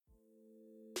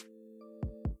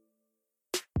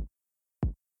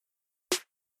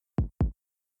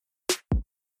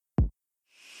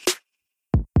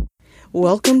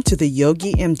Welcome to the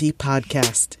Yogi MD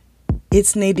podcast.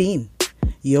 It's Nadine,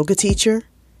 yoga teacher,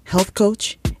 health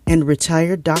coach, and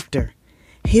retired doctor,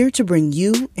 here to bring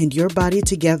you and your body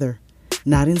together,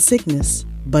 not in sickness,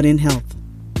 but in health.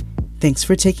 Thanks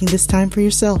for taking this time for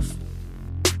yourself.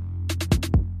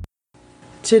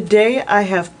 Today I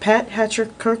have Pat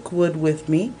Hatcher-Kirkwood with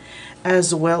me,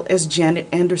 as well as Janet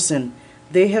Anderson.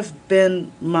 They have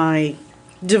been my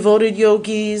devoted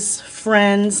yogis,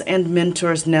 friends, and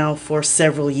mentors now for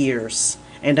several years.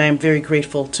 And I am very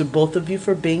grateful to both of you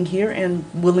for being here and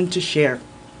willing to share.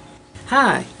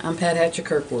 Hi, I'm Pat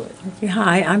Hatcher-Kirkwood.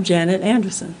 Hi, I'm Janet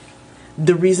Anderson.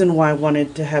 The reason why I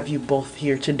wanted to have you both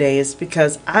here today is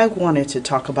because I wanted to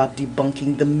talk about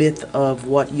debunking the myth of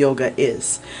what yoga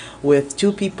is with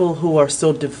two people who are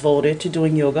so devoted to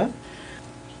doing yoga.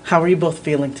 How are you both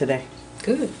feeling today?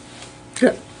 Good.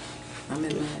 I'm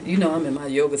in my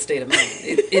yoga state of mind.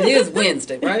 It is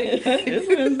Wednesday, right?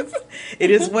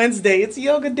 It is Wednesday. It's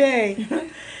yoga day.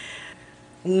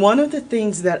 One of the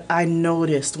things that I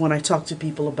noticed when I talk to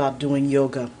people about doing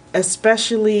yoga,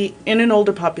 especially in an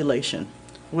older population,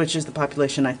 which is the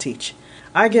population I teach,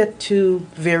 I get two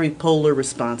very polar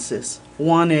responses.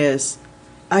 One is,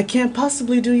 I can't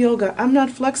possibly do yoga. I'm not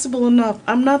flexible enough.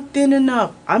 I'm not thin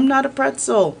enough. I'm not a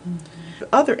pretzel. The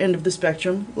other end of the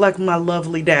spectrum, like my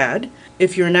lovely dad,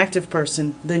 if you're an active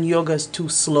person, then yoga is too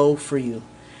slow for you.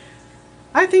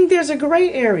 I think there's a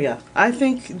gray area. I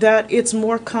think that it's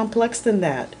more complex than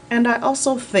that. And I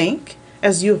also think,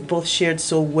 as you have both shared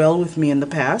so well with me in the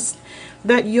past,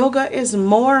 that yoga is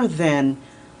more than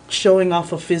showing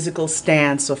off a physical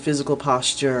stance or physical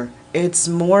posture. It's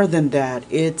more than that.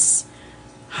 It's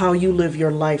how you live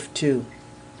your life too.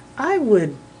 I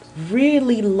would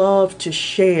really love to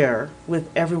share with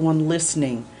everyone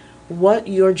listening what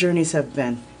your journeys have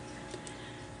been.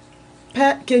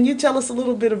 Pat, can you tell us a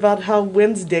little bit about how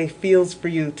Wednesday feels for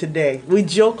you today? We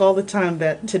joke all the time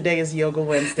that today is Yoga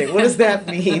Wednesday. What does that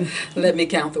mean? Let me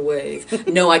count the ways.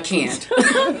 No, I can't.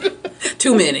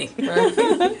 Too many.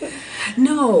 Right?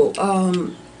 No,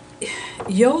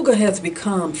 yoga has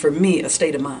become, for me, a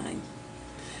state of mind.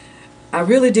 I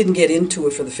really didn't get into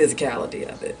it for the physicality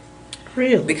of it.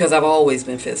 Really? Because I've always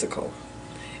been physical.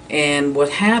 And what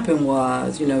happened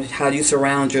was, how you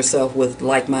surround yourself with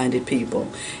like-minded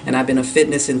people. And I've been a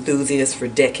fitness enthusiast for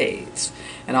decades.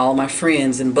 And all my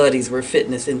friends and buddies were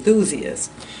fitness enthusiasts.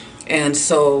 And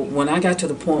so when I got to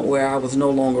the point where I was no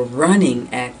longer running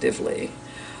actively,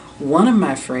 one of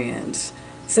my friends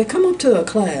said, come up to a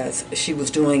class she was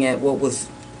doing at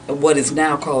what is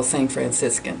now called St.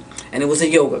 Franciscan. And it was a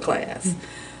yoga class. Mm-hmm.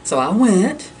 So I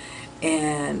went.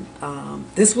 And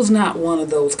this was not one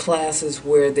of those classes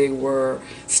where they were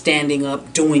standing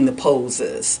up doing the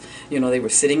poses. They were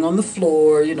sitting on the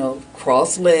floor,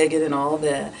 cross-legged and all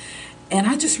that. And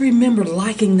I just remember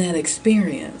liking that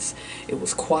experience. It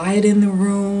was quiet in the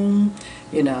room.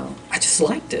 I just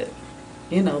liked it.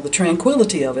 The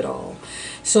tranquility of it all.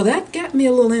 So that got me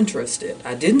a little interested.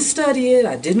 I didn't study it.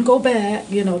 I didn't go back,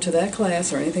 to that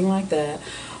class or anything like that.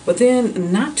 But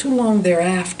then not too long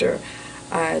thereafter,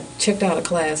 I checked out a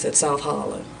class at South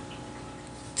Holland.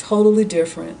 Totally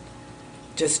different.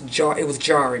 It was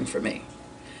jarring for me.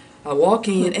 I walk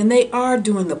in and they are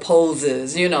doing the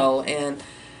poses, and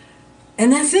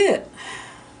that's it.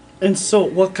 And so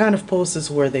what kind of poses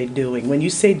were they doing? When you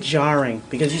say jarring,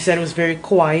 because you said it was very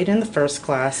quiet in the first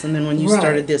class, and then when you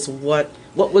started this, what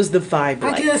was the vibe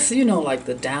like? I guess, like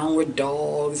the downward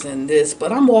dogs and this,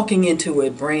 but I'm walking into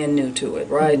it brand new to it,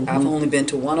 right? Mm-hmm. I've only been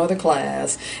to one other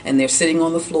class, and they're sitting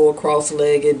on the floor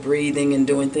cross-legged, breathing and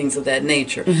doing things of that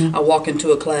nature. Mm-hmm. I walk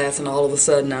into a class, and all of a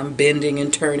sudden I'm bending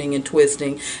and turning and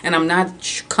twisting, and I'm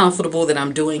not comfortable that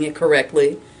I'm doing it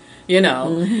correctly.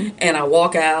 Mm-hmm. And I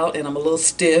walk out and I'm a little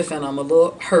stiff and I'm a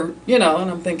little hurt, and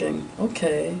I'm thinking,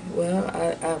 okay, well,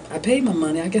 I paid my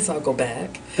money. I guess I'll go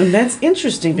back. And that's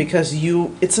interesting because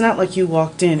it's not like you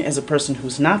walked in as a person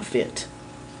who's not fit.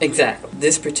 Exactly.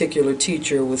 This particular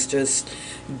teacher was just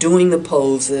doing the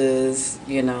poses,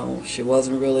 she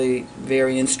wasn't really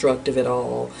very instructive at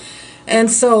all.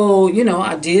 And so,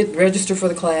 I did register for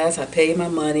the class. I paid my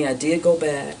money. I did go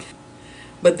back.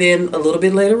 But then a little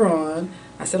bit later on,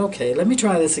 I said, okay, let me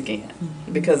try this again.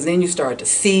 Mm-hmm. Because then you start to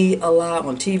see a lot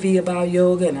on TV about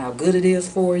yoga and how good it is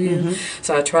for you. Mm-hmm.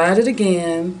 So I tried it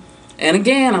again. And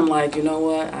again, I'm like, you know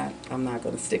what? I'm not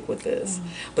going to stick with this. Mm-hmm.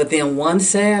 But then one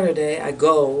Saturday, I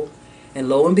go, and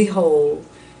lo and behold,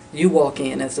 you walk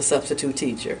in as the substitute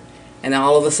teacher. And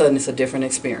all of a sudden, it's a different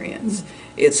experience.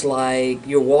 Mm-hmm. It's like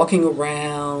you're walking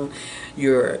around.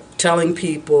 You're telling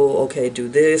people, okay, do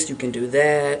this, you can do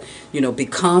that. Be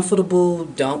comfortable.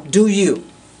 Don't do you.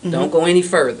 Don't go any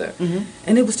further.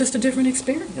 And it was just a different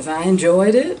experience. I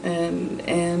enjoyed it,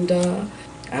 and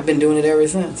I've been doing it ever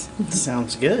since.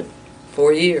 Sounds good.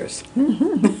 4 years.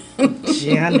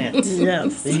 Janet,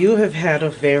 Yes. you have had a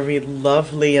very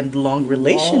lovely and long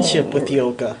relationship with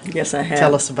yoga. Yes, I have.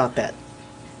 Tell us about that.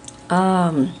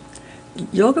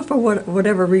 Yoga, for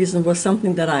whatever reason, was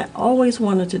something that I always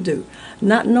wanted to do,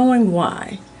 not knowing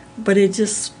why, but it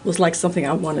just was like something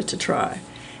I wanted to try.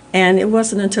 And it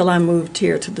wasn't until I moved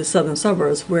here to the southern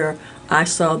suburbs where I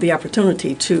saw the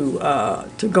opportunity to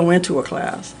go into a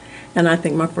class. And I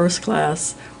think my first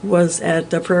class was at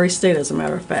Prairie State, as a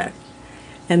matter of fact.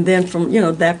 And then from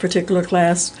that particular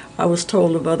class, I was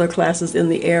told of other classes in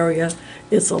the area.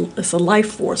 It's a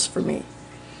life force for me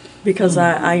because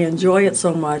I enjoy it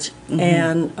so much,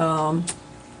 and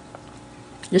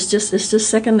it's just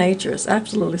second nature. It's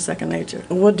absolutely second nature.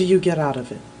 What do you get out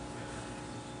of it?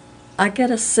 I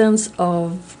get a sense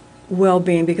of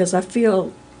well-being because I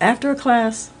feel after a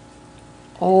class,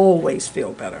 always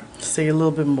feel better. Say a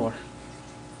little bit more.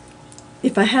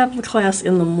 If I have a class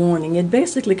in the morning, it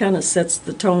basically kind of sets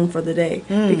the tone for the day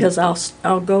because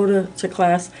I'll go to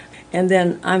class and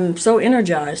then I'm so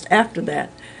energized after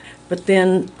that. But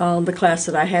then the class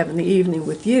that I have in the evening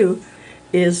with you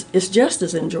is just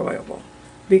as enjoyable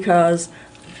because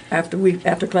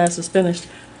after class is finished,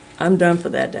 I'm done for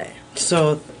that day.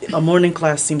 So a morning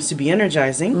class seems to be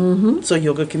energizing, so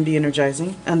yoga can be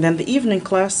energizing. And then the evening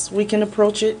class, we can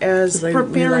approach it as Like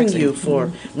preparing relaxing. you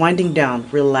for winding down,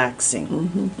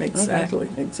 relaxing. Exactly.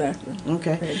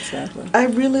 Okay. Exactly. I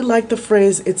really like the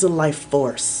phrase, it's a life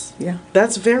force. Yeah.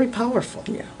 That's very powerful.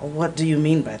 Yeah. What do you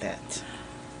mean by that?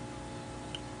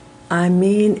 I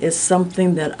mean, it's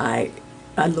something that I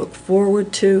look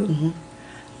forward to.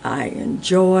 I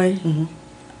enjoy.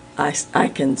 I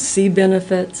can see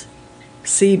benefits,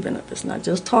 not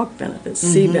just talk benefits,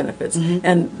 see benefits.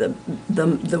 And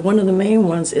the one of the main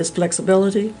ones is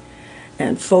flexibility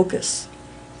and focus.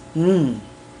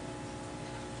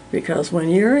 Because when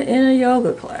you're in a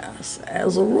yoga class,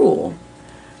 as a rule,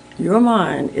 your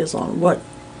mind is on what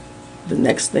the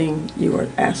next thing you are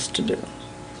asked to do.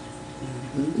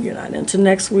 You're not into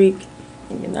next week,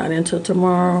 you're not into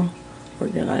tomorrow, or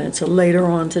you're not into later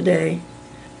on today.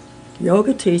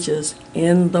 Yoga teaches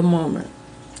in the moment.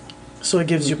 So it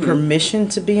gives you permission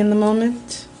to be in the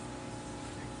moment?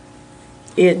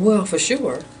 Well, for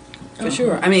sure. For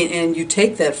sure. I mean, and you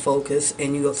take that focus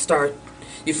and you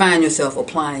find yourself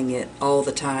applying it all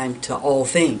the time to all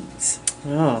things.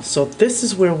 Oh, so this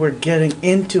is where we're getting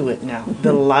into it now,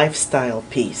 the lifestyle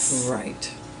piece.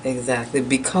 Right. Exactly.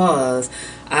 Because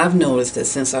I've noticed that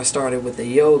since I started with the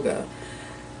yoga,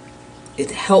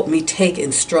 it helped me take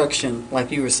instruction,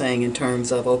 like you were saying, in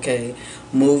terms of, okay,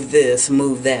 move this,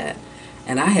 move that.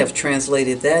 And I have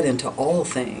translated that into all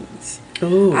things.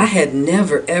 Ooh. I had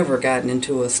never, ever gotten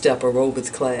into a step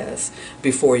aerobics class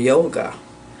before yoga.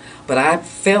 But I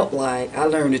felt like I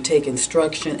learned to take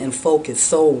instruction and focus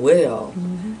so well,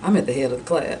 I'm at the head of the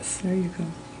class. There you go.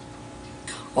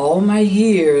 All my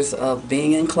years of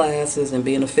being in classes and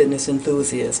being a fitness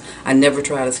enthusiast, I never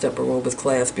tried a step aerobics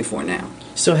class before now.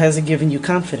 So has it given you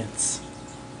confidence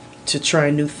to try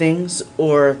new things,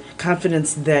 or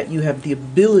confidence that you have the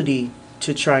ability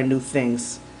to try new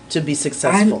things to be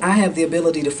successful? I have the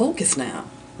ability to focus now.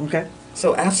 Okay.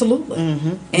 So absolutely.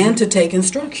 And to take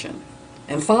instruction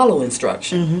and follow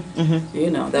instruction.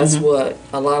 That's what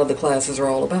a lot of the classes are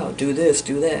all about. Do this,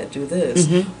 do that, do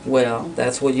this. Well,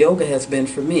 that's what yoga has been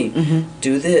for me.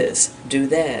 Do this, do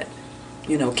that.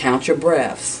 Count your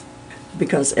breaths.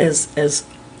 Because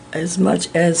as much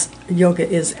as yoga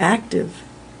is active,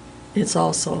 it's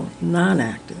also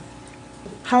non-active.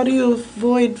 How do you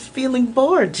avoid feeling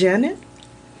bored, Janet?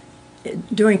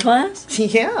 During class,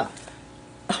 Yeah.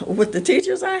 with the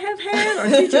teachers I have had or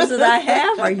teachers that I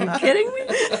have, are you kidding me?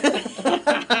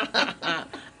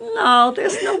 No,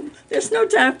 there's no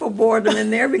time for boredom in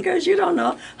there because you don't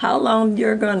know how long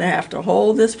you're going to have to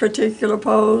hold this particular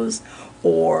pose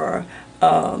or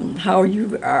how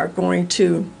you are going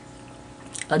to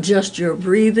adjust your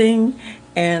breathing,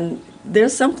 and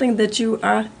there's something that you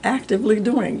are actively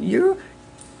doing.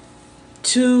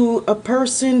 To a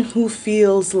person who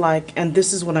feels like, and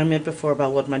this is what I meant before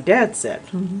about what my dad said.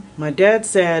 My dad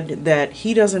said that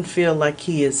he doesn't feel like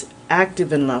he is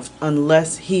active enough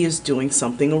unless he is doing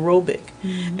something aerobic.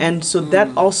 And so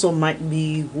that also might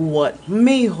be what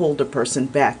may hold a person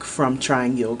back from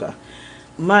trying yoga.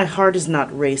 My heart is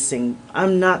not racing.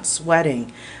 I'm not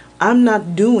sweating. I'm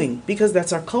not doing, because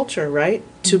that's our culture, right?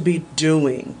 To be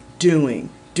doing.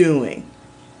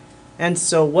 And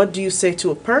so what do you say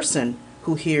to a person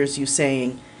who hears you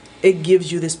saying, it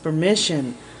gives you this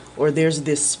permission, or there's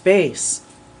this space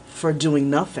for doing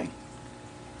nothing.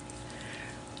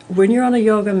 When you're on a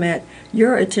yoga mat,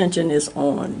 your attention is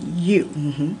on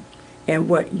you and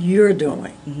what you're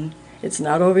doing. It's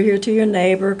not over here to your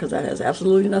neighbor, because that has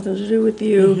absolutely nothing to do with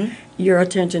you. Your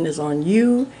attention is on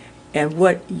you and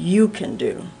what you can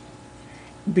do.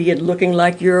 Be it looking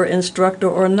like your instructor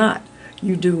or not,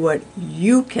 you do what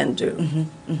you can do.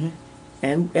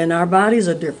 And our bodies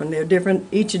are different. They're different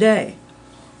each day.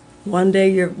 One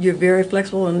day you're very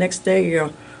flexible, and the next day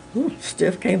you're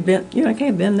stiff, can't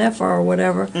bend that far or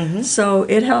whatever. So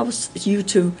it helps you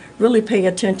to really pay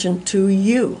attention to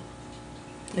you.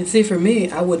 And see, for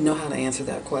me, I wouldn't know how to answer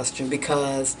that question,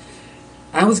 because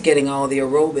I was getting all the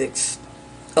aerobics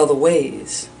other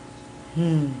ways.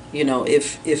 You know,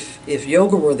 if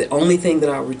yoga were the only thing that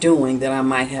I were doing, then I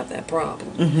might have that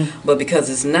problem. But because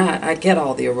it's not, I get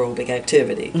all the aerobic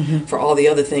activity for all the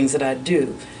other things that I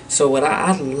do. So what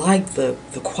I like the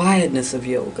quietness of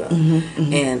yoga,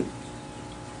 and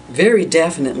very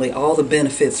definitely all the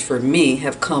benefits for me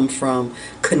have come from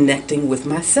connecting with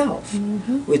myself,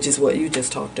 which is what you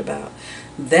just talked about.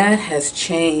 That has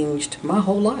changed my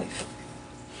whole life.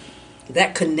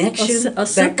 That connection,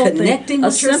 that connecting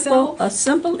with yourself. A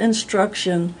simple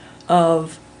instruction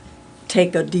of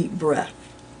take a deep breath.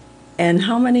 And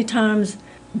how many times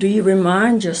do you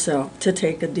remind yourself to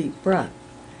take a deep breath?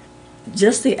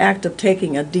 Just the act of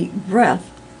taking a deep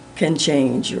breath can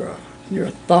change your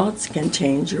thoughts, can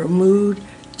change your mood,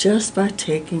 just by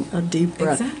taking a deep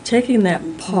breath. Exactly. Taking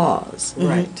that pause,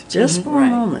 Right. just for a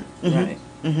moment, Right.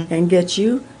 and get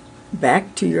you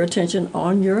back to your attention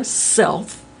on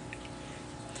yourself.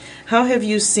 How have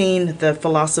you seen the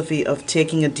philosophy of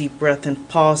taking a deep breath and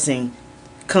pausing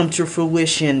come to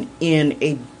fruition in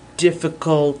a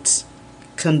difficult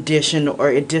condition or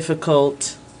a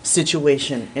difficult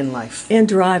situation in life? In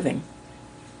driving.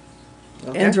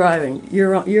 Okay. In driving,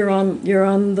 you're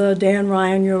on the Dan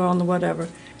Ryan, you're on the whatever,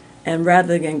 and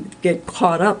rather than get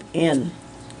caught up in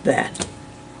that,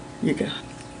 you go,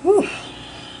 whew,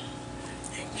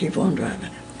 keep on driving,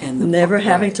 And never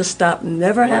having to stop,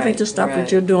 having to stop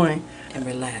what you're doing, and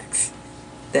relax.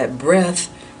 That breath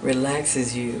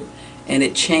relaxes you, and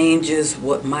it changes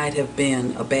what might have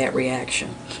been a bad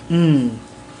reaction.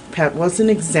 Pat, what's an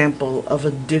example of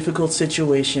a difficult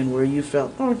situation where you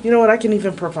felt, oh, you know what, I can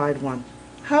even provide one?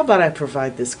 How about I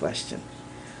provide this question?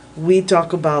 We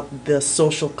talk about the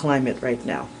social climate right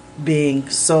now being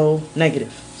so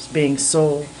negative, being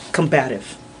so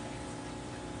combative.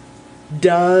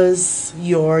 Does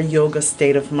your yoga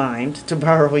state of mind, to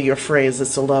borrow your phrase,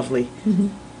 it's so lovely,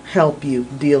 help you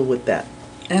deal with that?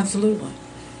 Absolutely.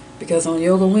 Because on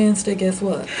Yoga Wednesday, guess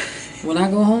what? When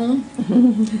I go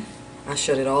home, I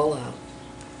shut it all out.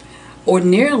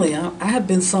 Ordinarily, I have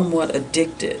been somewhat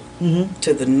addicted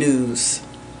to the news,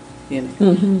 you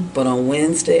know. But on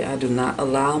Wednesday, I do not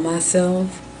allow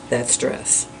myself that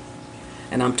stress.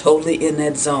 And I'm totally in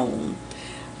that zone.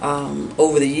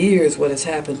 Over the years, what has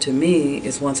happened to me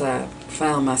is once I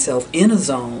found myself in a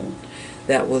zone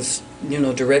that was, you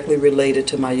know, directly related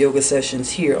to my yoga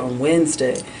sessions here on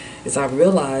Wednesday, is I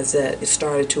realized that it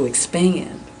started to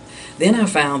expand. Then I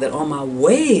found that on my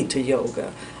way to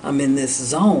yoga, I'm in this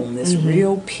zone, this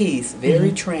real peace,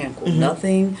 very tranquil.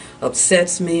 Nothing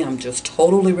upsets me. I'm just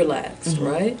totally relaxed,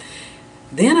 right?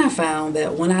 Then I found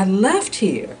that when I left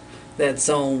here, that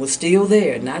zone was still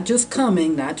there, not just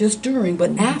coming, not just during,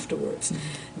 but afterwards.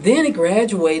 Then it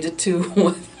graduated to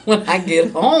when I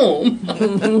get home.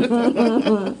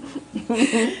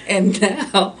 And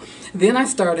now, then I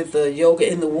started the yoga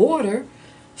in the water,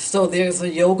 so there's a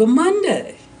Yoga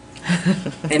Monday.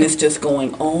 And it's just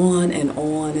going on and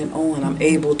on and on. I'm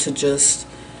able to just,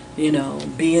 you know,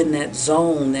 be in that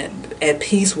zone, that at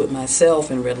peace with myself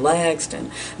and relaxed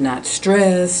and not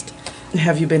stressed.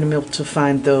 Have you been able to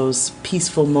find those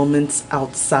peaceful moments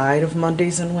outside of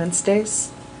Mondays and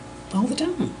Wednesdays? All the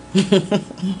time.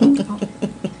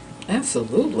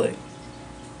 Absolutely.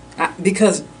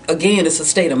 Because, again, it's a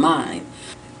state of mind.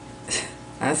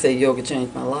 I say yoga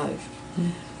changed my life.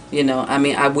 You know, I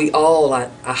mean,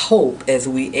 I hope as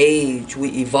we age, we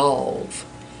evolve.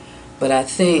 But I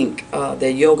think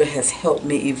that yoga has helped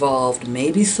me evolve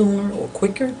maybe sooner or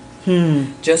quicker,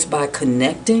 just by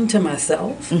connecting to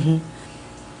myself.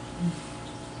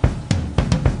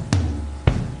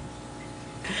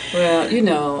 Well, you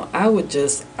know, I want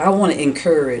to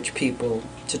encourage people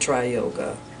to try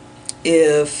yoga.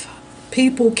 If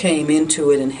people came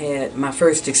into it and had my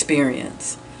first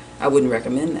experience, I wouldn't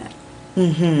recommend that.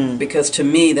 Because to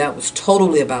me, that was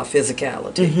totally about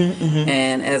physicality.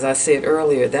 And as I said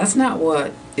earlier, that's not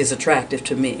what is attractive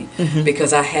to me,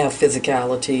 because I have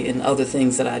physicality in other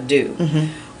things that I do.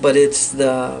 but it's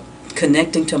the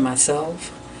connecting to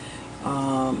myself,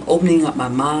 opening up my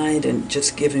mind, and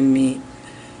just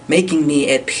making me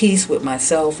at peace with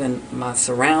myself and my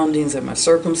surroundings and my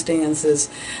circumstances.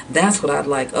 That's what I'd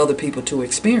like other people to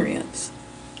experience.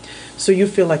 So you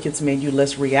feel like it's made you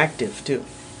less reactive too?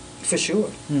 For sure.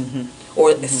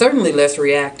 Or certainly less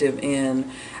reactive in,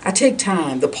 I take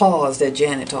time, the pause that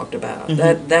Janet talked about.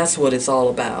 That's what it's all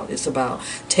about. It's about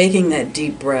taking that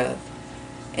deep breath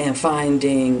and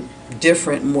finding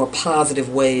different, more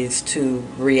positive ways to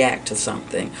react to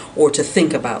something, or to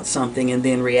think about something and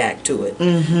then react to it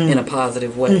in a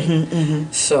positive way.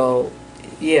 So,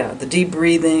 yeah, the deep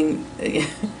breathing,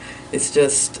 it's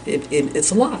just,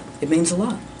 it's a lot. It means a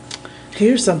lot.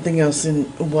 Here's something else in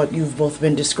what you've both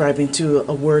been describing too,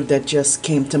 a word that just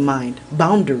came to mind: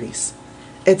 boundaries.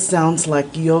 It sounds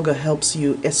like yoga helps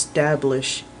you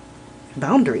establish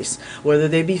boundaries, whether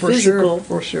they be physical,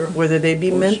 for sure. whether they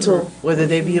be mental, whether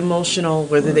they be emotional,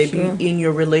 whether they be sure. in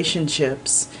your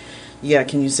relationships. Yeah,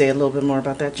 can you say a little bit more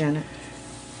about that, Janet?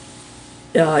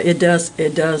 It does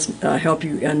help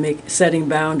you in setting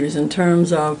boundaries in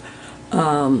terms of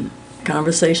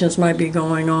conversations might be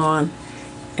going on,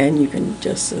 and you can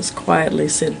just as quietly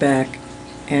sit back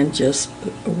and just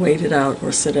wait it out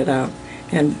or sit it out,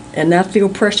 and not feel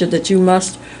pressure that you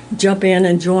must jump in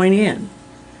and join in.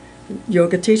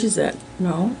 Yoga teaches that.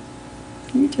 No,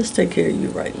 you just take care of you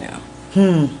right now,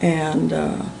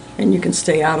 and you can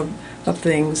stay out of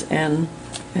things and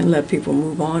let people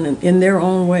move on in their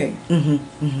own way, and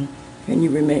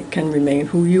you can remain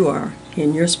who you are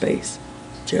in your space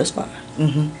just fine.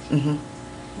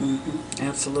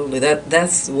 Absolutely.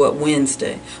 That's what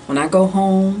Wednesday. When I go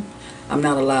home, I'm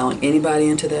not allowing anybody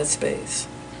into that space.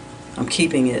 I'm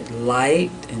keeping it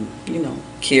light and,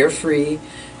 carefree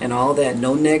and all that.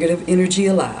 No negative energy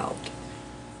allowed.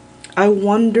 I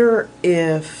wonder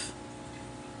if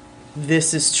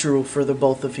this is true for the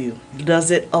both of you.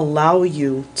 Does it allow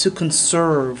you to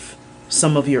conserve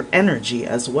some of your energy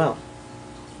as well?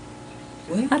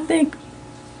 Well, I think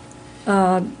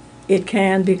it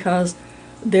can, because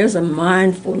there's a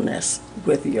mindfulness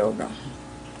with yoga,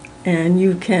 and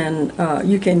you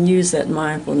can use that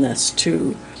mindfulness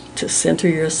to center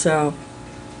yourself,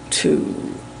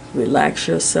 to relax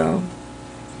yourself.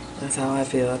 That's how I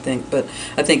feel, I think. But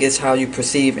I think it's how you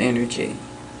perceive energy.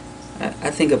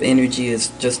 I think of energy as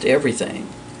just everything.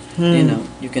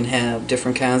 You can have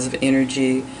different kinds of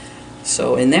energy.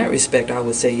 So in that respect, I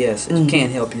would say yes, it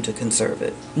can help you to conserve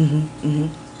it.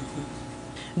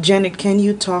 Janet, can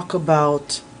you talk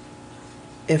about,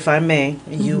 if I may,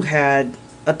 you had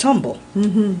a tumble.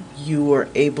 You were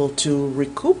able to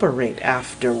recuperate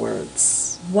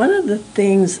afterwards. One of the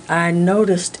things I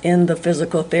noticed in the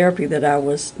physical therapy that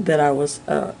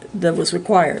was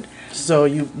required. So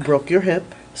you broke your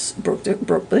hip. Broke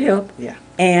the hip. Yeah.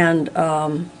 And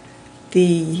a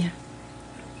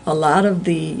lot of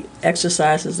the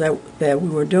exercises that we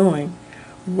were doing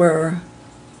were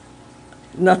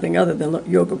nothing other than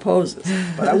yoga poses.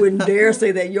 But I wouldn't dare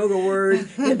say that yoga word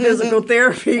in physical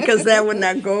therapy, because that would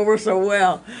not go over so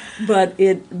well. But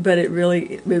it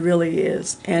really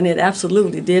is, and it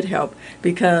absolutely did help,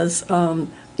 because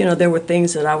there were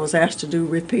things that I was asked to do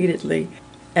repeatedly,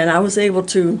 and I was able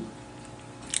to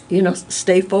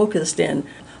stay focused. And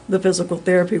the physical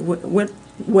therapy went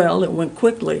well. It went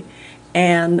quickly.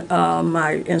 And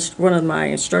one of my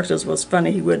instructors was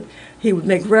funny. He would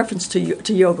make reference to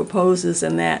yoga poses,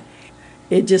 and that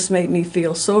it just made me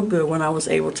feel so good when I was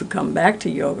able to come back to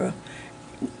yoga.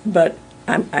 But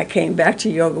I came back to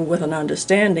yoga with an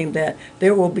understanding that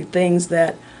there will be things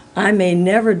that I may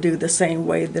never do the same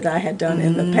way that I had done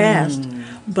in the past,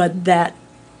 but that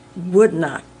would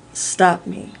not stop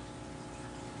me.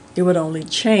 It would only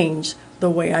change the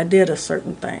way I did a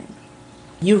certain thing.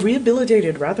 You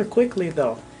rehabilitated rather quickly,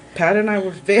 though. Pat and I were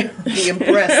very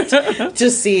impressed to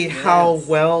see how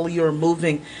well you're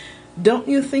moving. Don't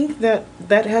you think that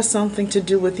has something to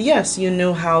do with, yes, you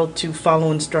knew how to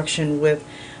follow instruction with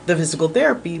the physical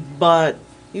therapy, but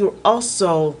you're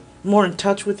also more in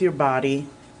touch with your body,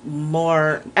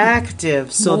 more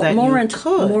active, so that you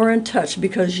could. More in touch,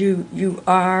 because you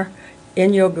are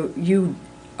in yoga, you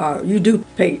do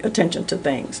pay attention to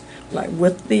things. Like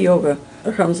with the yoga,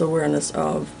 there comes awareness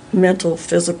of mental,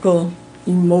 physical,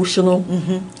 emotional.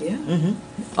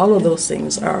 All of those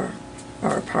things are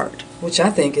a part. Which I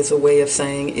think is a way of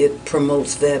saying it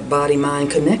promotes that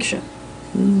body-mind connection.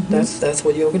 That's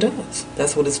what yoga does.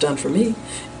 That's what it's done for me.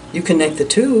 You connect the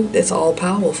two, that's all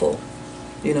powerful,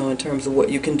 in terms of what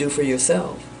you can do for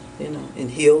yourself, in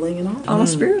healing and all. On a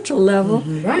spiritual level,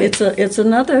 Right. it's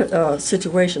another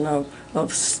situation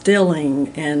of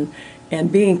stilling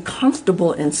and being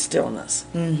comfortable in stillness.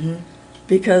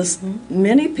 Because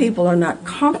many people are not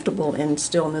comfortable in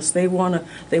stillness. They want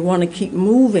to keep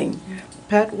moving.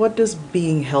 Pat, what does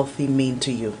being healthy mean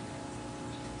to you?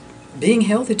 Being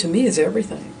healthy to me is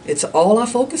everything. It's all I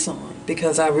focus on,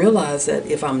 because I realize that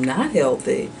if I'm not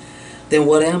healthy, then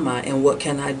what am I, and what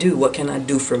can I do? What can I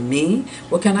do for me?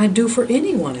 What can I do for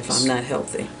anyone if I'm not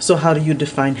healthy? So how do you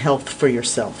define health for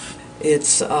yourself?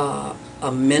 It's a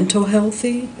mental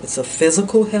healthy, it's a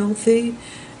physical healthy,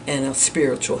 and a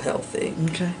spiritual healthy.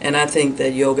 Okay. And I think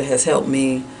that yoga has helped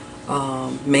me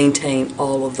maintain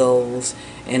all of those,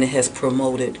 and it has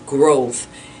promoted growth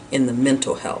in the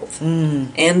mental health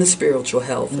and the spiritual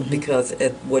health, because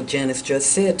what Janice just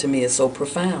said to me is so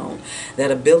profound. That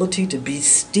ability to be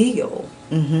still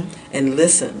and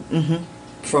listen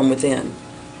from within.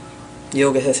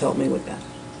 Yoga has helped me with that.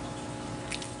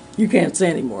 You can't say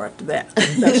any more after that.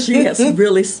 Now, she has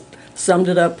really summed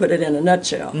it up, put it in a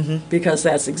nutshell, because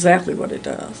that's exactly what it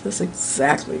does. That's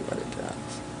exactly what it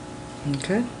does.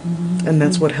 Okay. And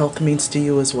that's what health means to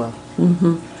you as well.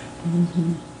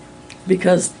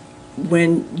 Because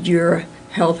when your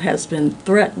health has been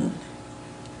threatened,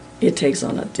 it takes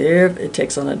on a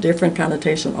different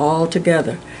connotation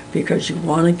altogether, because you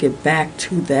want to get back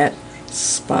to that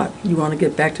spot. You want to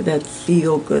get back to that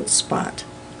feel-good spot.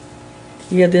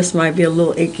 Yeah, this might be a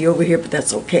little achy over here, but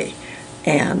that's okay.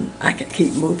 And I can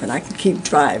keep moving. I can keep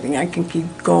driving. I can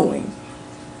keep going.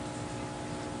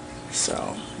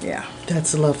 So, yeah.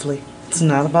 That's lovely. It's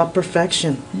not about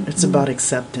perfection. It's about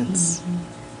acceptance.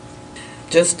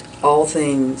 Just all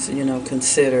things,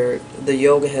 considered, the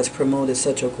yoga has promoted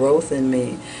such a growth in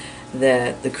me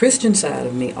that the Christian side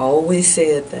of me always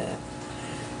said that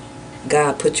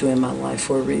God put you in my life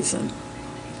for a reason.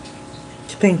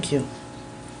 Thank you.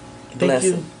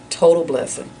 Blessing. You. Total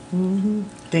blessing.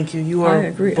 Thank you. You are I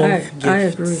agree. both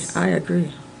gifts. I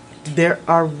agree. There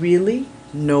are really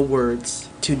no words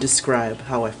to describe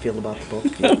how I feel about both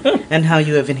of you and how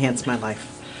you have enhanced my life.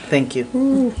 Thank you.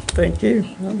 Ooh, thank you.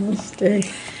 Namaste.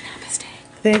 Namaste.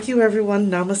 Thank you, everyone.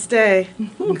 Namaste.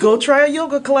 Go try a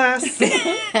yoga class.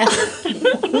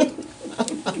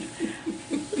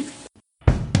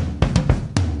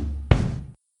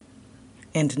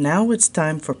 And now it's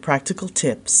time for practical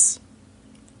tips.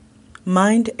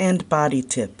 Mind and body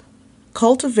tip.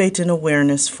 Cultivate an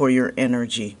awareness for your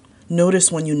energy.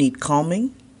 Notice when you need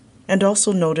calming, and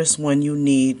also notice when you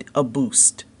need a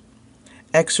boost.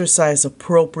 Exercise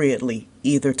appropriately,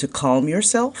 either to calm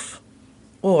yourself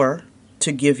or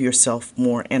to give yourself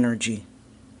more energy.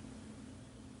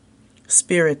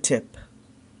 Spirit tip.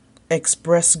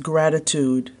 Express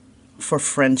gratitude for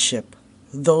friendship,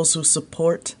 those who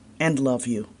support and love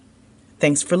you.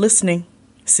 Thanks for listening.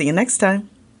 See you next time.